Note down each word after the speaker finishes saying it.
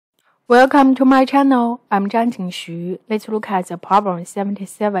Welcome to my channel. I'm Zhang Xu. Let's look at the problem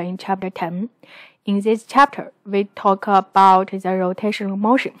 77 in chapter 10. In this chapter, we talk about the rotational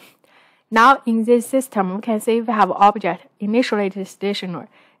motion. Now, in this system, we can see we have object initially it is stationary,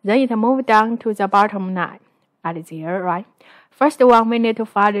 then it moves down to the bottom line at 0, right? First one, we need to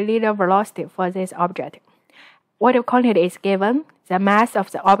find the linear velocity for this object. What quantity is given? The mass of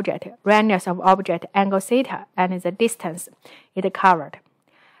the object, radius of object, angle theta, and the distance it covered.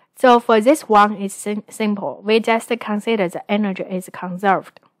 So for this one, it's simple. We just consider the energy is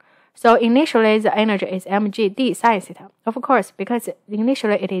conserved. So initially, the energy is mg d sin theta. Of course, because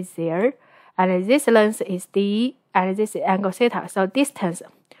initially it is there, and this length is d, and this is angle theta. So distance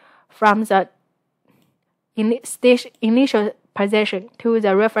from the initial position to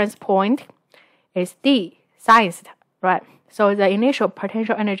the reference point is d sin theta, right? So the initial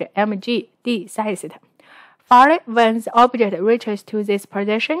potential energy mg d sin theta. Finally, when the object reaches to this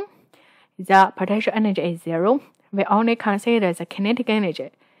position, the potential energy is 0. We only consider the kinetic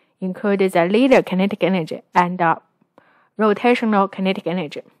energy, including the linear kinetic energy and rotational kinetic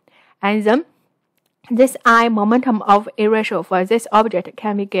energy. And then, this I momentum of inertia for this object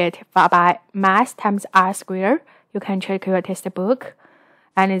can be get by mass times r squared. You can check your textbook.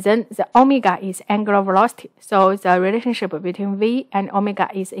 And then the omega is angular velocity. So the relationship between v and omega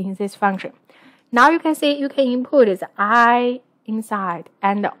is in this function. Now you can see you can input the I inside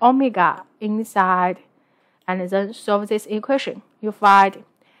and the omega inside, and then solve this equation. You find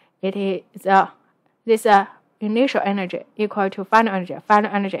it is this initial energy equal to final energy.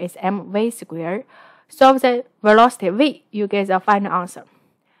 Final energy is mv squared. Solve the velocity v, you get the final answer.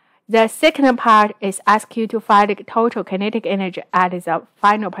 The second part is ask you to find the total kinetic energy at the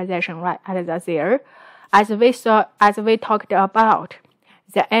final position, right, at the 0. As we talked about,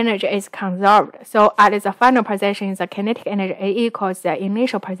 the energy is conserved. So at the final position, the kinetic energy equals the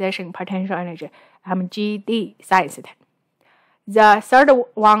initial position potential energy, mg d sin theta. The third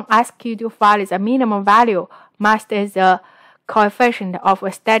one asks you to find the minimum value mass the coefficient of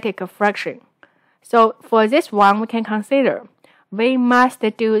static friction. So for this one, we can consider we must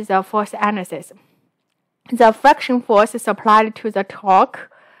do the force analysis. The friction force supplied to the torque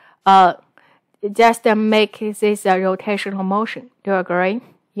just make this rotational motion. Do you agree?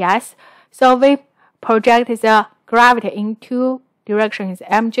 Yes. So we project the gravity in two directions,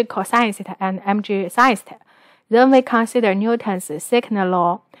 mg cosine theta and mg sin theta. Then we consider Newton's second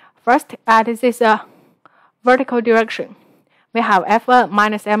law. First, at this vertical direction, we have F1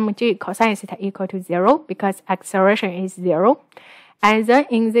 minus mg cosine theta equal to 0 because acceleration is 0. And then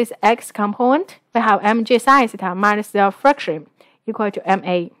in this x component, we have mg sin theta minus the friction equal to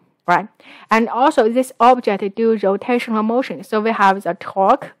ma. Right, and also this object do rotational motion. So we have the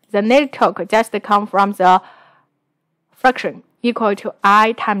torque. The net torque just come from the friction equal to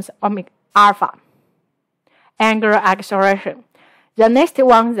I times omega alpha. Angular acceleration. The next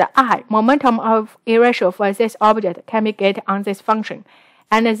one, the I, momentum of inertia for this object can be get on this function,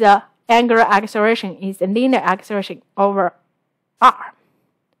 and the angular acceleration is the linear acceleration over r.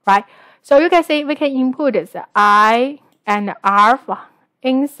 Right. So you can see we can input the I and alpha.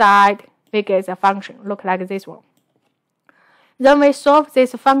 Inside, we get the function, look like this one. Then we solve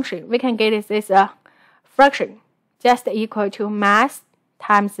this function, we can get this friction just equal to mass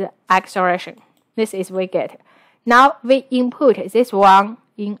times acceleration. This is we get. Now we input this one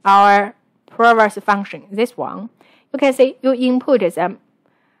in our previous function, this one. You can see you input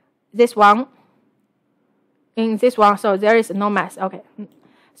this one in this one, so there is no mass. Okay,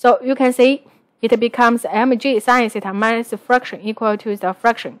 so you can see it becomes mg sin theta minus friction equal to the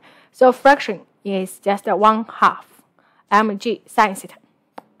friction. So friction is just 1/2 mg sin theta,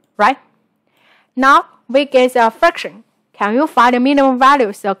 right? Now we get the friction. Can you find the minimum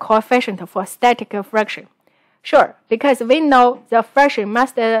values of coefficient for static friction? Sure, because we know the friction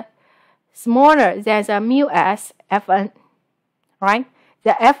must be smaller than the mu s Fn, right?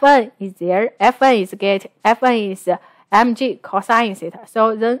 The Fn is there. Fn is Fn is mg cosine theta.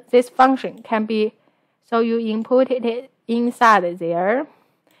 So then this function can be, so you input it inside there,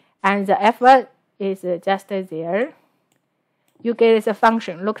 and the F1 is just there. You get the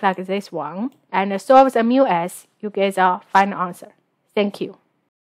function look like this one, and solve the mu s, you get the final answer. Thank you.